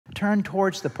turn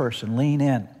towards the person, lean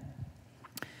in.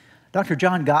 Dr.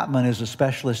 John Gottman is a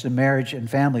specialist in marriage and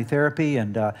family therapy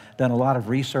and done a lot of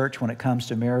research when it comes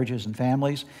to marriages and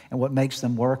families and what makes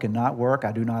them work and not work.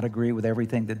 I do not agree with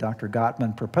everything that Dr.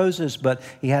 Gottman proposes, but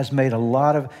he has made a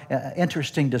lot of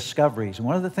interesting discoveries. And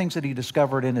one of the things that he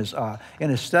discovered in his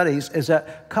studies is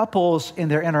that couples in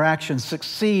their interactions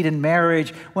succeed in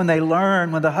marriage when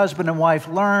the husband and wife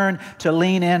learn to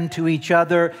lean into each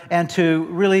other and to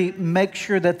really make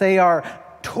sure that they are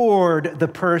toward the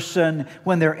person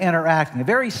when they're interacting. A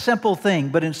very simple thing,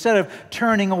 but instead of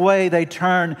turning away, they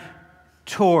turn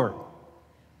toward.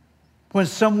 When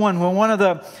one of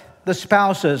the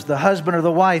spouses, the husband or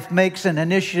the wife, makes an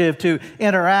initiative to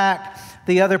interact,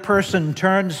 the other person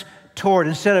turns toward.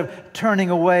 Instead of turning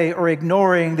away or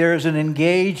ignoring, there's an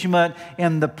engagement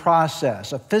in the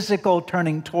process, a physical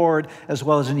turning toward as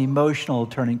well as an emotional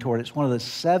turning toward. It's one of the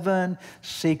 7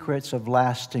 secrets of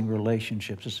lasting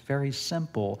relationships. It's very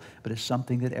simple, but it's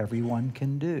something that everyone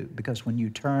can do, because when you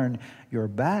turn your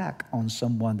back on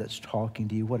someone that's talking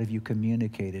to you, what have you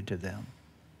communicated to them?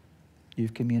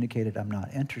 You've communicated, I'm not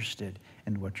interested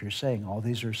in what you're saying. All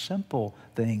these are simple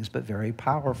things, but very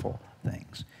powerful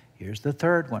things. Here's the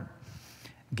third one.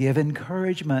 Give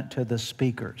encouragement to the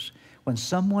speakers. When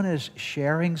someone is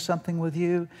sharing something with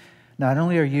you, not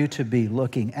only are you to be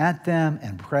looking at them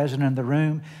and present in the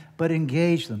room, but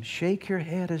engage them. Shake your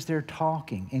head as they're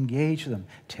talking. Engage them.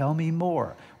 Tell me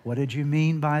more. What did you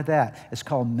mean by that? It's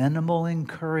called minimal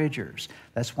encouragers.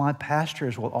 That's why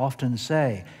pastors will often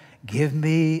say, give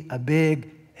me a big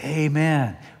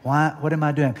amen. Why? What am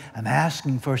I doing? I'm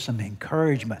asking for some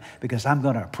encouragement because I'm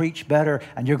going to preach better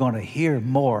and you're going to hear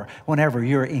more whenever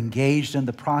you're engaged in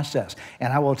the process.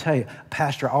 And I will tell you,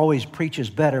 pastor always preaches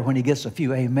better when he gets a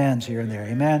few amens here and there.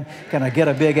 Amen? Can I get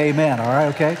a big amen? All right,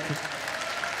 okay?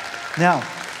 Now,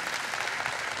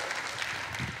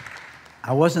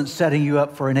 I wasn't setting you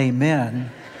up for an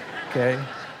amen, okay?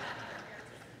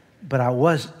 But I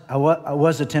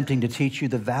was attempting to teach you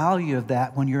the value of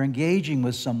that when you're engaging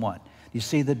with someone. You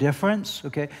see the difference?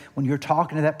 Okay, when you're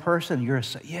talking to that person, you're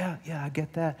saying, yeah, I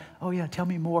get that. Oh yeah, tell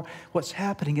me more. What's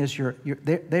happening is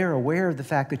they're aware of the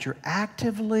fact that you're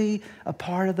actively a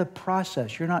part of the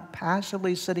process. You're not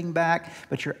passively sitting back,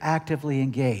 but you're actively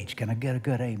engaged. Can I get a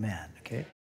good amen?